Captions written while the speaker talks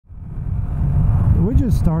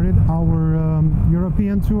just started our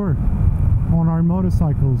European tour on our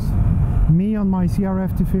motorcycles. Me on my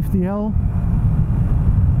CRF 250L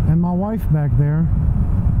and my wife back there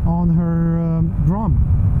on her Drum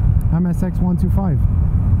MSX 125.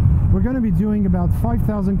 We're going to be doing about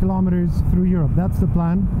 5,000 kilometers through Europe. That's the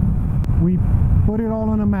plan. We put it all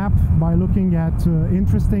on a map by looking at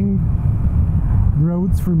interesting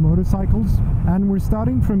roads for motorcycles, and we're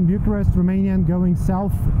starting from Bucharest, Romania, and going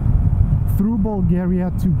south through Bulgaria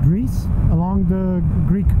to Greece along the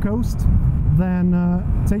Greek coast, then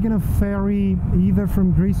taking a ferry either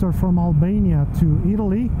from Greece or from Albania to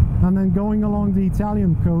Italy, and then going along the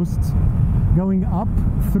Italian coast, going up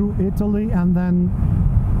through Italy, and then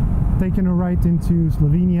taking a right into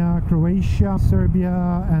Slovenia, Croatia,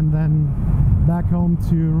 Serbia, and then back home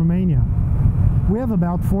to Romania. We have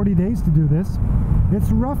about 40 days to do this. It's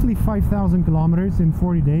roughly 5,000 kilometers in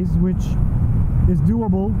 40 days, which is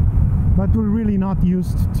doable, but we're really not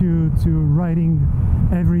used to riding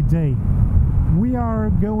every day. We are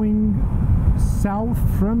going south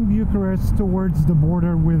from Bucharest towards the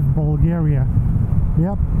border with Bulgaria.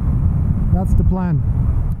 Yep, that's the plan.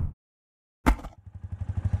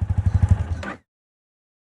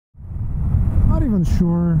 Not even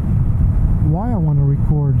sure why I want to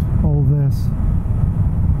record all this.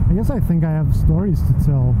 I guess I think I have stories to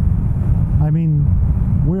tell. I mean,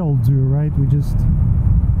 we all do, right?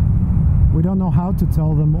 We don't know how to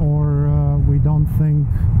tell them, or we don't think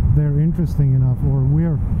they're interesting enough, or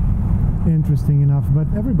we're interesting enough, but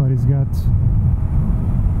everybody's got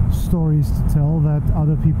stories to tell that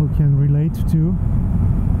other people can relate to.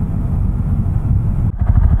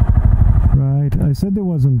 Right, I said there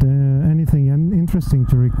wasn't anything interesting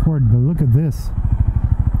to record, but look at this.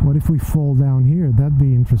 What if we fall down here? That'd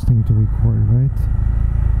be interesting to record, right?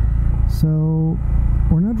 So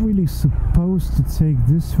we're not really supposed to take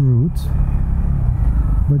this route,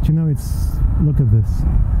 but you know, look at this,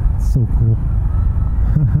 it's so cool.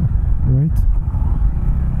 Right?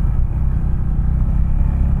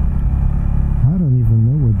 I don't even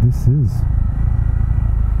know what this is.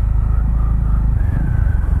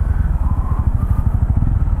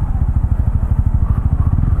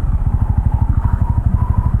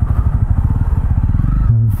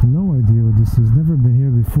 No idea what this is. Never been here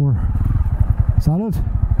before. Salud!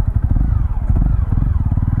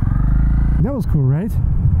 That was cool, right?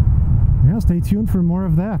 Yeah, stay tuned for more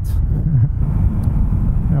of that.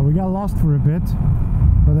 Yeah, we got lost for a bit,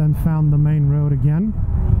 but then found the main road again.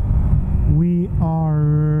 We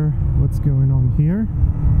are... what's going on here?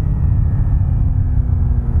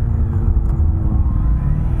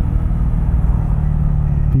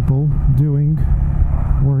 People doing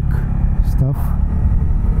work stuff.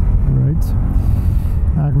 Right,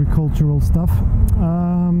 agricultural stuff.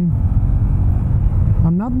 I'm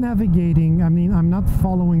not navigating, I mean, I'm not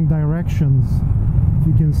following directions. If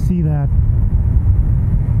you can see that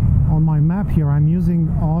on my map here, I'm using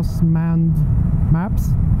Osmand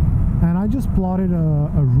maps, and I just plotted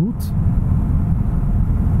a route.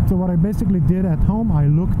 So what I basically did at home, I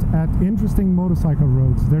looked at interesting motorcycle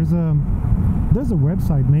roads. There's a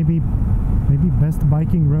website, maybe Best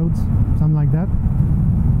Biking Roads, something like that.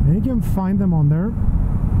 And you can find them on there,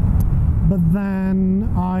 but then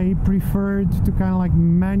I preferred to kind of like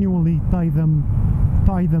manually tie them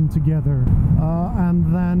together, and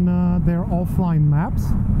then they're offline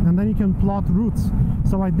maps, and then you can plot routes.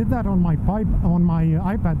 So I did that on my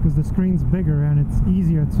iPad because the screen's bigger and it's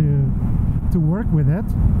easier to work with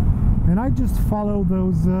it, and I just follow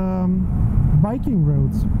those biking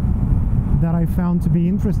roads that I found to be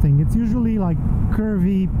interesting. It's usually like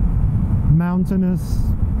curvy, mountainous,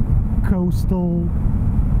 coastal,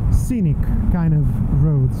 scenic kind of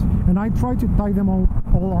roads, and I try to tie them all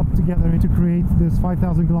up together to create this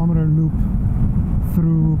 5,000 kilometer loop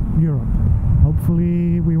through Europe.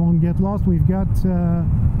 Hopefully we won't get lost. We've got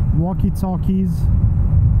walkie-talkies,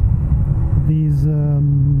 these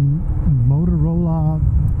Motorola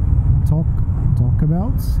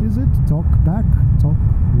talkabouts, is it? Talkback?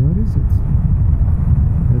 What is it?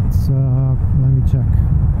 It's let me check.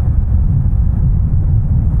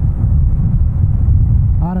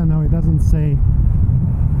 I don't know, it doesn't say.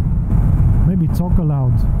 Maybe talk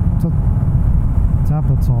aloud.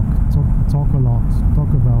 Tappa talk. Talk a lot.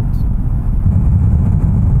 Talk about.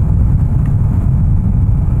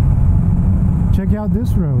 Check out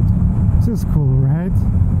this road. This is cool, right?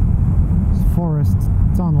 It's forest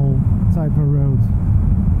tunnel type of road.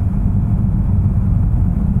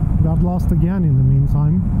 Got lost again in the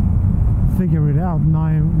meantime. Figure it out.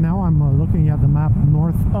 Now I'm looking at the map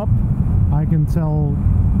north up. I can tell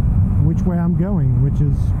which way I'm going, which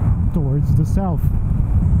is towards the south.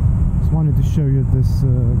 Just wanted to show you this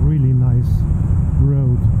really nice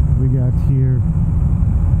road we got here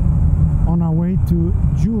on our way to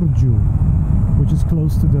Giurgiu, which is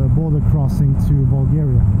close to the border crossing to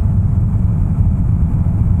Bulgaria.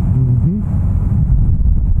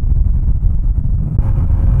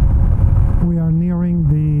 We are nearing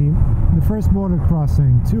the first border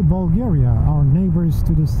crossing to Bulgaria, our neighbors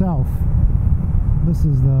to the south. This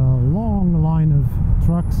is the long line of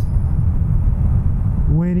trucks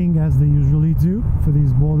waiting, as they usually do, for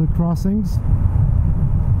these border crossings.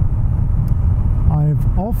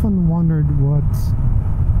 I've often wondered what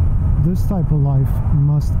this type of life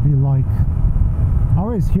must be like. I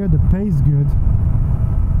always hear the pay's good,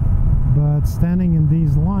 but standing in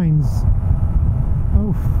these lines,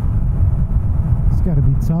 oh, it's gotta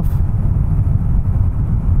be tough,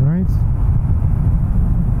 right?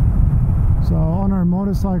 So on our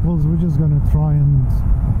motorcycles, we're just gonna try and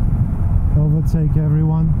overtake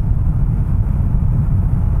everyone.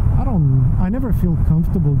 I never feel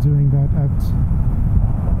comfortable doing that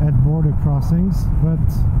at border crossings, but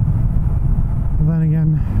then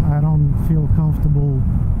again, I don't feel comfortable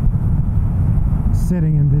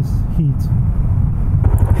sitting in this heat.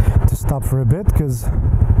 To stop for a bit, because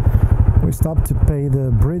we stopped to pay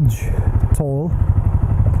the bridge toll.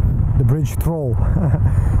 The bridge troll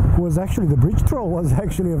the bridge troll was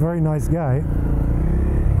actually a very nice guy.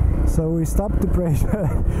 So we stopped to pay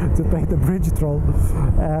the bridge troll,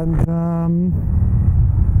 and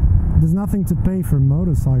there's nothing to pay for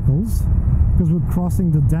motorcycles because we're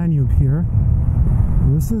crossing the Danube here.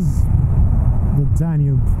 This is the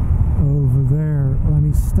Danube over there. Let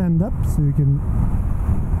me stand up so you can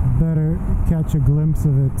better catch a glimpse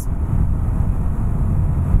of it.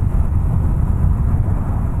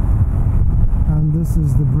 And this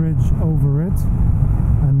is the bridge over it,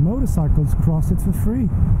 and motorcycles cross it for free.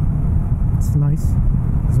 It's nice,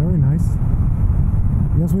 it's very nice.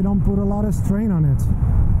 Guess we don't put a lot of strain on it.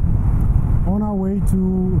 On our way to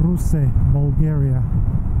Ruse, Bulgaria.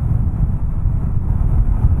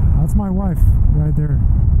 That's my wife right there,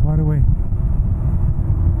 by the way.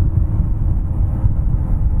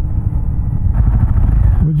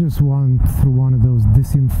 We just went through one of those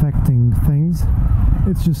disinfecting things.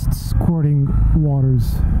 It's just squirting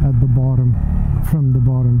waters at the bottom, from the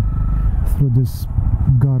bottom, through this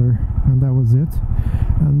gutter, and that was it.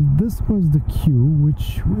 And this was the queue,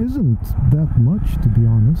 which isn't that much, to be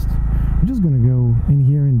honest. I'm just gonna go in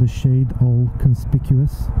here in the shade, all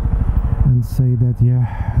conspicuous, and say that,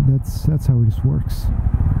 yeah, that's how this works,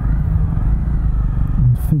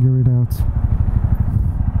 and figure it out.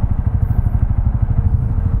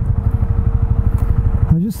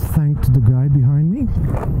 I just thanked the guy behind me.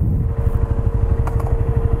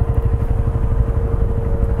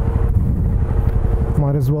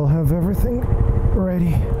 Might as well have everything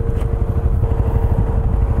ready.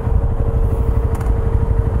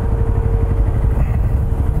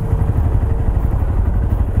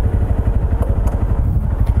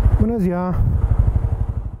 Bună ziua!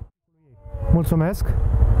 Mulțumesc!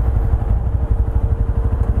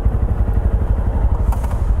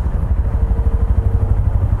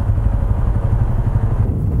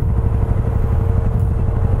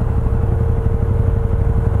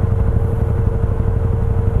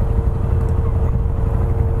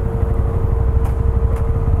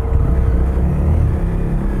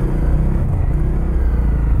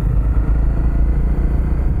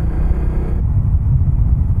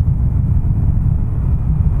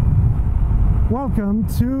 Welcome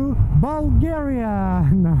to Bulgaria!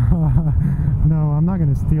 No, I'm not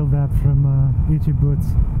gonna steal that from Itchy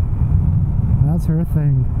Boots. That's her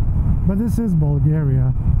thing. But this is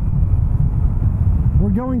Bulgaria.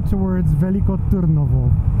 We're going towards Veliko Turnovo.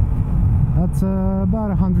 That's about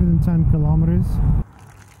 110 kilometers.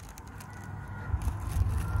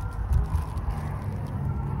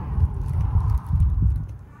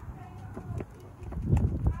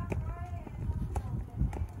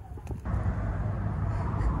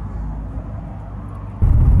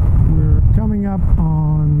 Coming up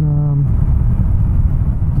on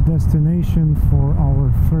the destination for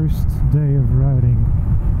our first day of riding,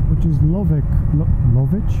 which is Lovech,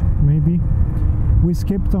 maybe. We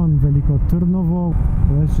skipped on Veliko Turnovo.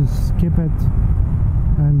 Let's just skip it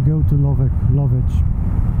and go to Lovech.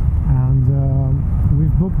 And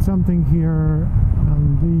we've booked something here,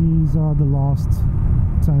 and these are the last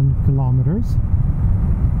 10 kilometers.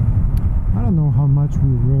 I don't know how much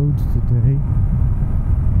we rode today.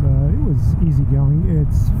 It was easy going.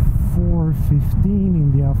 It's 4:15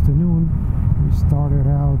 in the afternoon. We started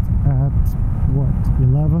out at what,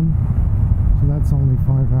 11? So that's only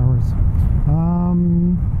 5 hours.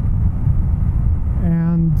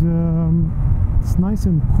 It's nice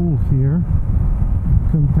and cool here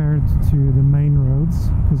compared to the main roads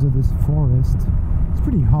because of this forest. It's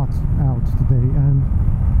pretty hot out today, and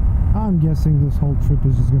I'm guessing this whole trip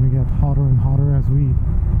is just going to get hotter and hotter as we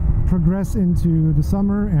progress into the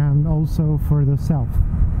summer and also further south.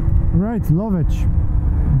 Right, Lovech.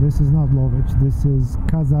 This is not Lovech, this is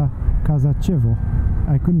Kazachevo.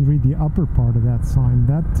 I couldn't read the upper part of that sign.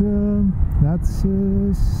 That's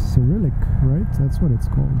Cyrillic, right? That's what it's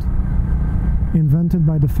called. Invented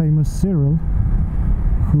by the famous Cyril,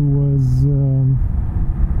 who was, you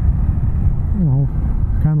know,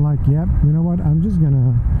 kind of like, yep, you know what, I'm just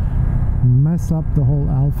gonna mess up the whole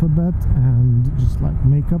alphabet and just like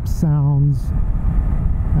make up sounds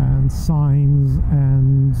and signs,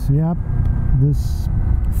 and yep, this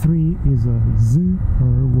 3 is a Z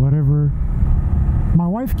or whatever. My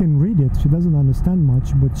wife can read it. She doesn't understand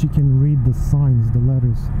much, but she can read the signs, the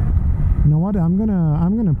letters. You know what? I'm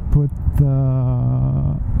gonna put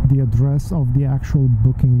the address of the actual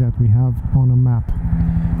booking that we have on a map,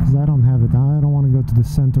 because I don't have it. I don't want to go to the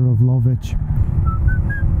center of Lovech.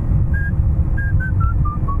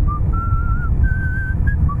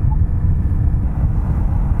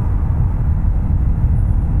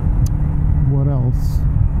 What else?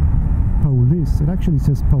 Police. It actually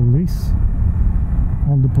says police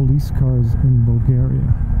on the police cars in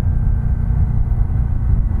Bulgaria.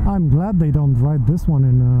 I'm glad they don't write this one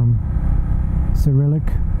in Cyrillic.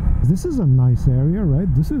 This is a nice area,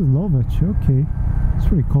 right? This is Lovech. Okay, it's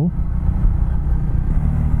pretty cool.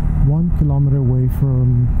 1 kilometer away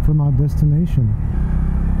from our destination.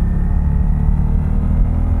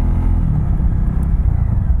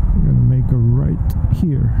 We're gonna make a right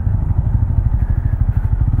here.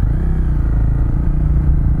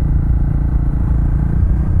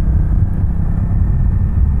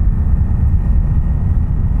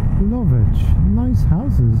 Lovech, nice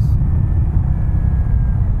houses.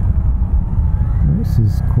 This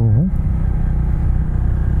is cool.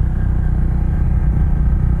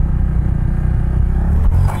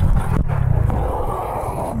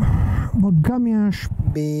 Bogamiash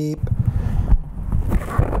beep.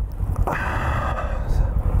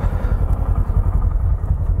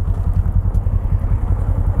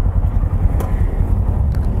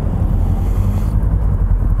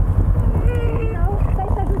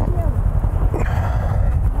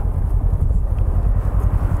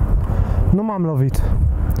 Nu m-am lovit.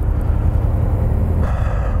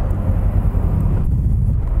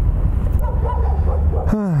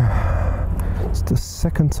 It's the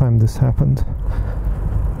second time this happened.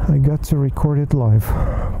 I got to record it live.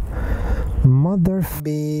 Mother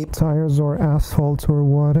beep, tires or asphalt or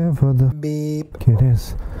whatever the beep it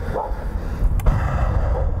is.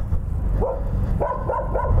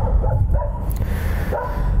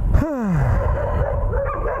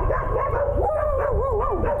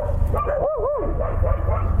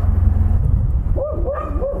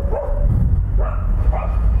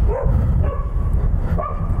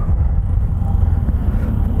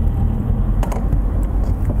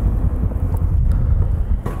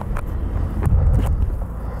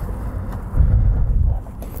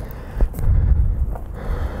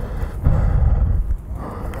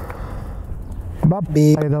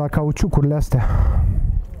 E de la cauciucurile astea.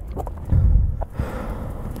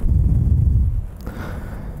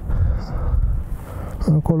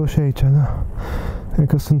 Acolo și aici, da. Cred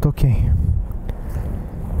că sunt ok.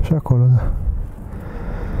 Și acolo, da.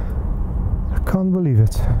 Can't believe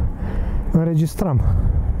it. Înregistram.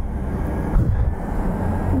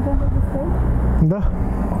 Da.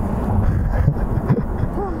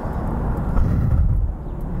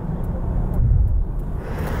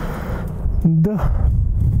 Da.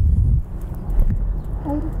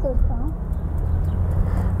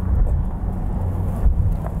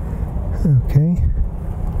 Okay.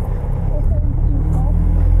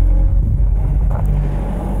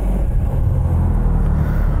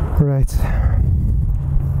 Right.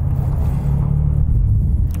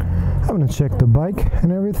 I'm gonna check the bike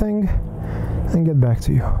and everything and get back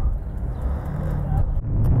to you.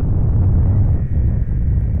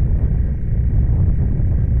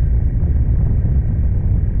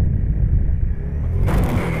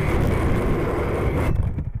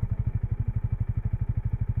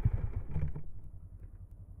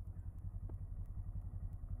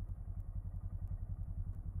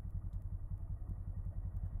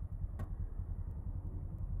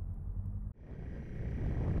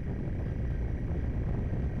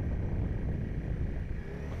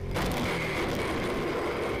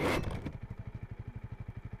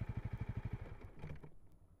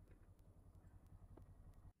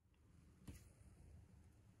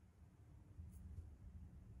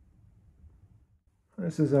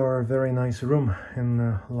 This is our very nice room in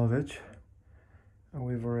Lovech.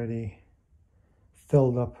 We've already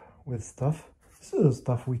filled up with stuff. This is the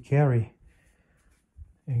stuff we carry.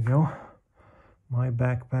 There you go. My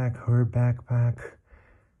backpack,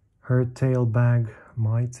 her tail bag,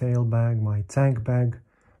 my tail bag, my tank bag,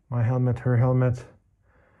 my helmet, her helmet.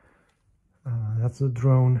 That's a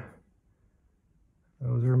drone.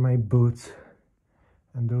 Those are my boots.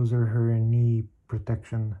 And those are her knee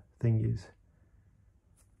protection thingies.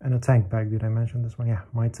 And a tank bag, did I mention this one? Yeah,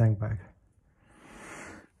 my tank bag.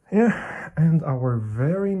 Yeah, and our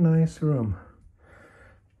very nice room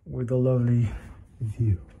with a lovely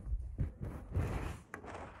view.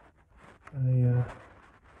 I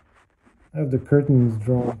have the curtains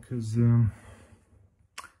drawn because,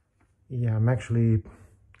 yeah, I'm actually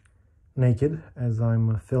naked as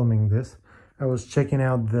I'm filming this. I was checking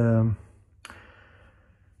out the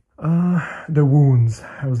wounds.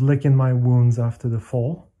 I was licking my wounds after the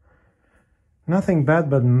fall. Nothing bad,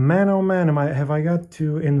 but man oh man, have I got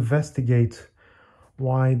to investigate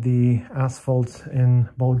why the asphalt in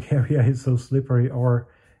Bulgaria is so slippery, or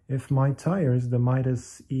if my tires, the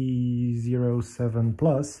Midas E07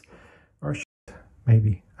 Plus, are shit.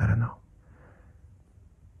 Maybe, I don't know.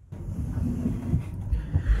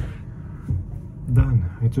 Done.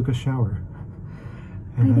 I took a shower.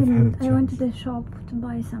 And I've had a chance. I went to the shop to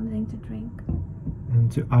buy something to drink.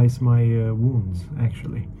 And to ice my wounds,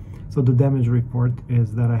 actually. So the damage report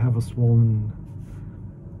is that I have a swollen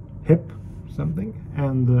hip, something,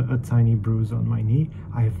 and a tiny bruise on my knee.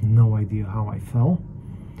 I have no idea how I fell.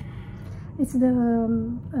 It's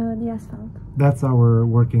the asphalt. That's our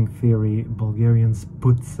working theory. Bulgarians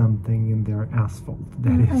put something in their asphalt.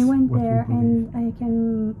 That is. I went there and I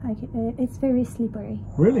can. It's very slippery.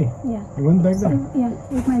 Really? Yeah. You went back there? Yeah,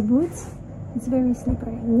 with my boots, it's very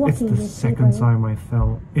slippery. Walking it's the second time I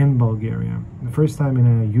fell in Bulgaria. The first time in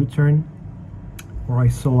a U-turn, where I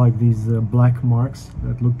saw like these black marks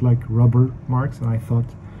that looked like rubber marks, and I thought,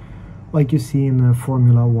 like you see in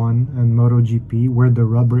Formula 1 and MotoGP, where the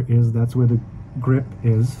rubber is, that's where the grip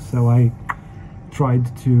is. So I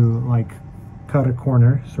tried to like cut a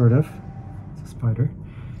corner, sort of. It's a spider.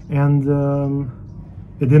 And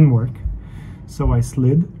it didn't work. So I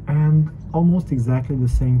slid, and almost exactly the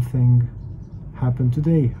same thing happened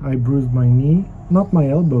today. I bruised my knee, not my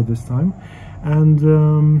elbow this time,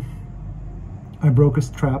 and I broke a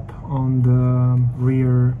strap on the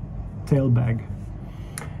rear tail bag.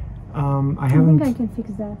 I think I can fix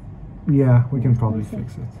that. Yeah, we can probably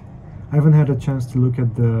fix it. I haven't had a chance to look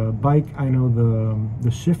at the bike. I know the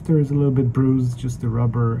shifter is a little bit bruised, just the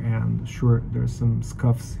rubber, and sure, there's some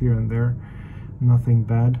scuffs here and there. Nothing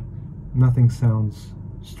bad. Nothing sounds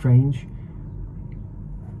strange.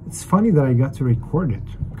 It's funny that I got to record it,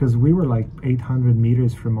 because we were like 800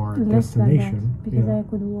 meters from our destination. Because I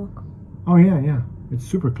could walk. Oh yeah. It's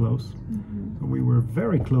super close. So we were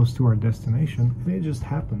very close to our destination, and it just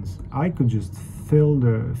happens. I could just feel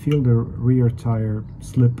the rear tire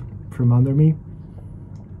slip from under me.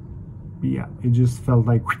 Yeah, it just felt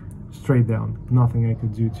like straight down. Nothing I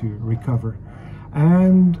could do to recover.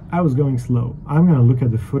 And I was going slow. I'm gonna look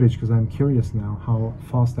at the footage because I'm curious now how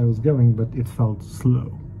fast I was going, but it felt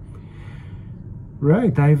slow.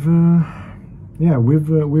 Right,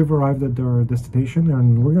 we've arrived at our destination,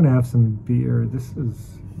 and we're gonna have some beer. This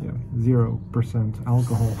is 0%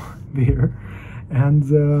 alcohol beer, and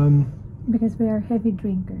because we are heavy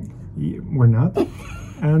drinkers. We're not.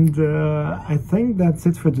 And I think that's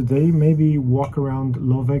it for today. Maybe walk around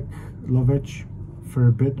Lovech for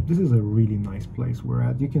a bit. This is a really nice place we're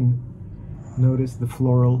at. You can notice the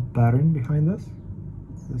floral pattern behind us.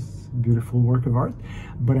 This beautiful work of art,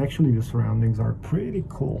 but actually the surroundings are pretty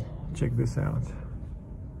cool. Check this out.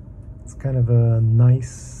 It's kind of a nice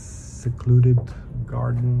secluded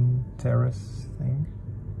garden terrace thing.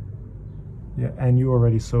 Yeah, and you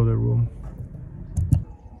already saw the room.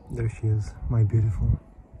 There she is, my beautiful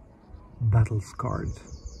battle scarred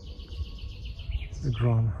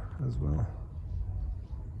Grom as well.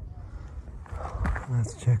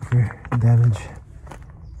 Let's check for damage.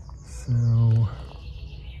 So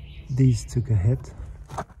these took a hit.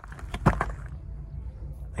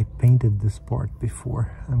 I painted this part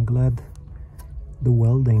before. I'm glad the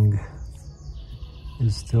welding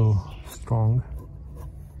is still strong.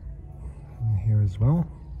 And here as well.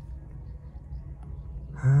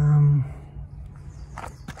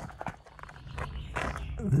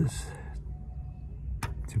 This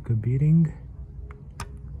took a beating.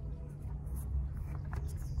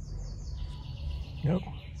 Nope.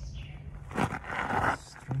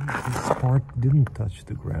 This part didn't touch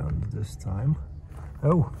the ground this time.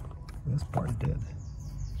 Oh, this part did.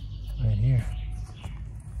 Right here.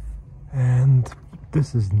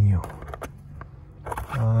 this is new.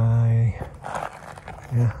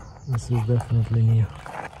 Yeah, this is definitely new.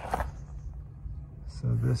 So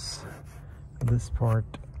this part,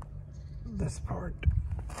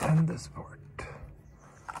 and this part.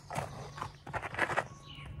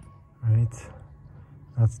 Right,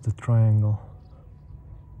 that's the triangle.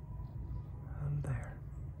 And there.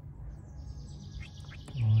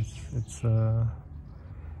 Well, it's a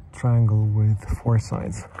triangle with 4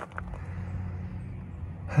 sides.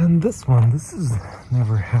 And this has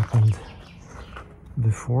never happened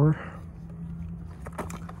before.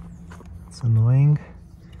 It's annoying.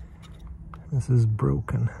 This is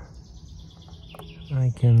broken.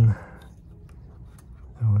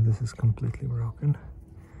 Oh, this is completely broken.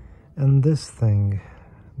 And this thing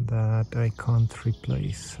that I can't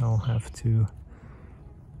replace, I'll have to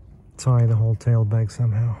tie the whole tail back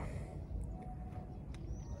somehow.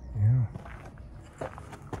 Yeah.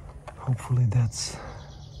 Hopefully that's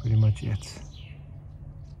pretty much it.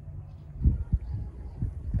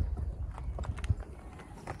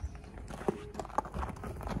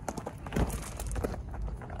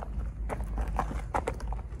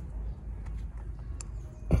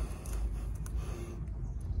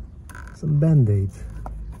 Some band-aids.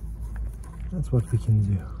 That's what we can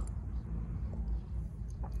do.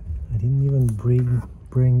 I didn't even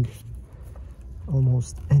bring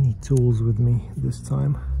almost any tools with me this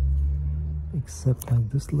time, except like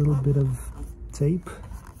this little bit of tape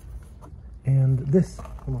and this.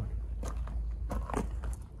 Come on.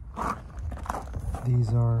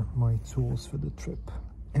 These are my tools for the trip.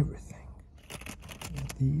 Everything.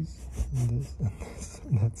 These, and this, and this,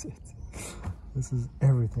 and that's it. This is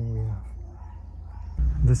everything we have.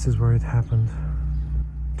 This is where it happened.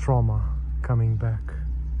 Trauma coming back.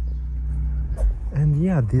 And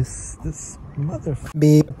yeah, this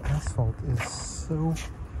motherfucking asphalt is so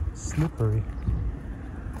slippery.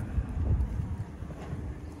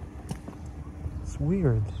 It's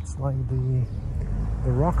weird. It's like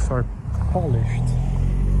the rocks are polished.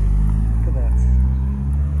 Look at that.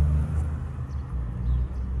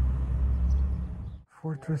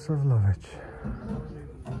 Fortress of Lovech.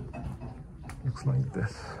 Looks like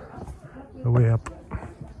this. The way up.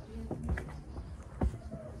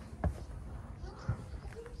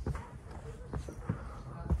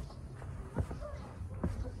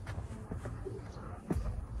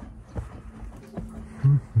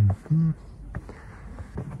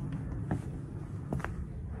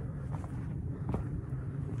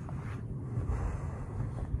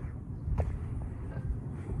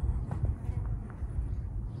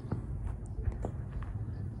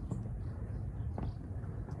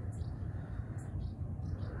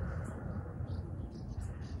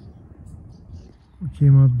 We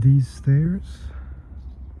came up these stairs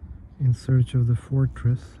in search of the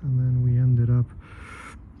fortress, and then we ended up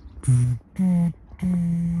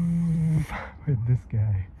with this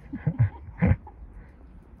guy.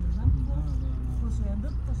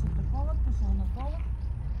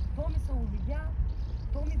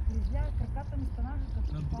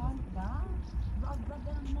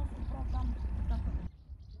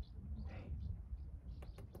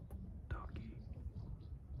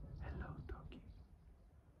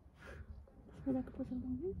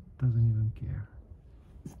 Doesn't even care.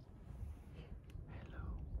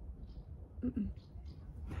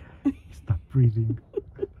 Hello. Stop breathing.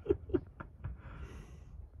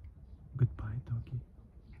 Goodbye, doggy.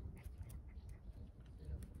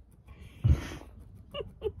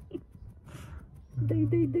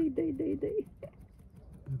 Day.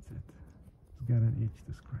 That's it. It's got an itch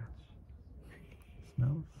to scratch.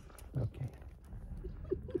 Smells? Okay.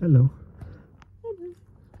 Hello.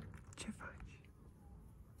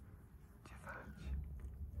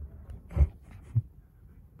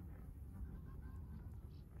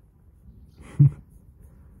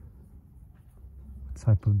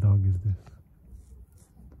 What type of dog is this?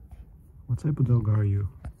 What type of dog are you,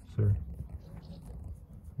 sir?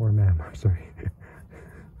 Or ma'am, I'm sorry.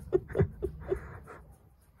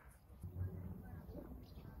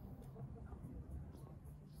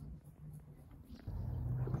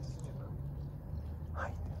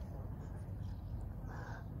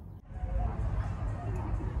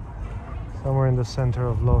 Somewhere in the center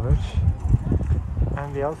of Lovech,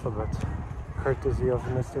 and the alphabet, courtesy of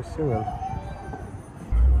Mr. Cyril.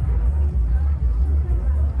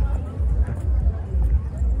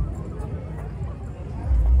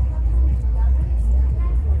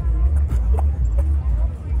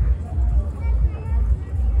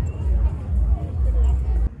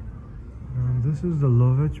 This is the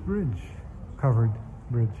Lovech bridge, covered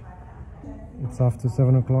bridge. It's after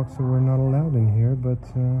 7 o'clock, so we're not allowed in here, but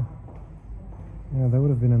Yeah, that would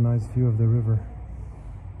have been a nice view of the river.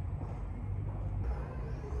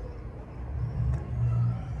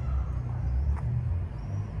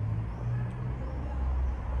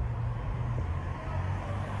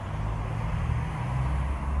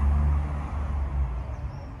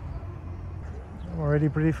 I'm already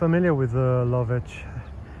pretty familiar with Lovech.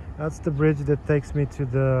 That's the bridge that takes me to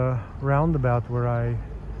the roundabout where I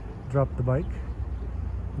dropped the bike.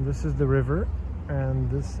 And this is the river,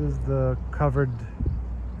 and this is the covered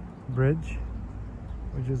bridge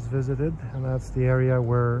we just visited, and that's the area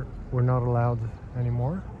where we're not allowed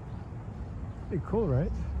anymore. Pretty cool,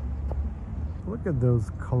 right? Look at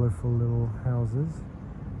those colorful little houses,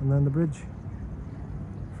 and then the bridge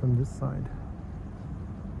from this side.